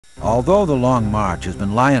Although the Long March has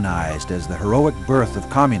been lionized as the heroic birth of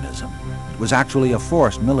communism, it was actually a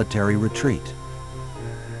forced military retreat.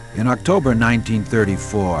 In October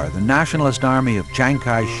 1934, the Nationalist Army of Chiang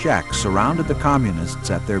Kai-shek surrounded the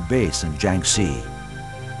communists at their base in Jiangxi.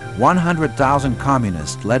 100,000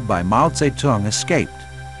 communists led by Mao Zedong escaped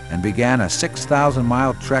and began a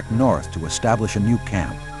 6,000-mile trek north to establish a new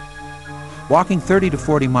camp. Walking 30 to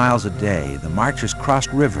 40 miles a day, the marchers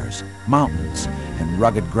crossed rivers, mountains, and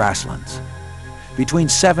rugged grasslands. Between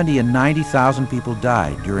 70 and 90,000 people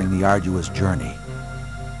died during the arduous journey.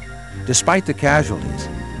 Despite the casualties,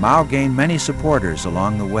 Mao gained many supporters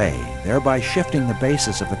along the way, thereby shifting the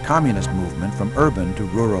basis of the communist movement from urban to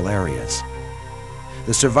rural areas.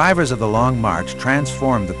 The survivors of the Long March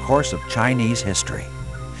transformed the course of Chinese history.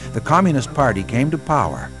 The Communist Party came to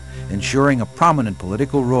power, ensuring a prominent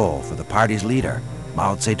political role for the party's leader,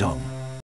 Mao Zedong.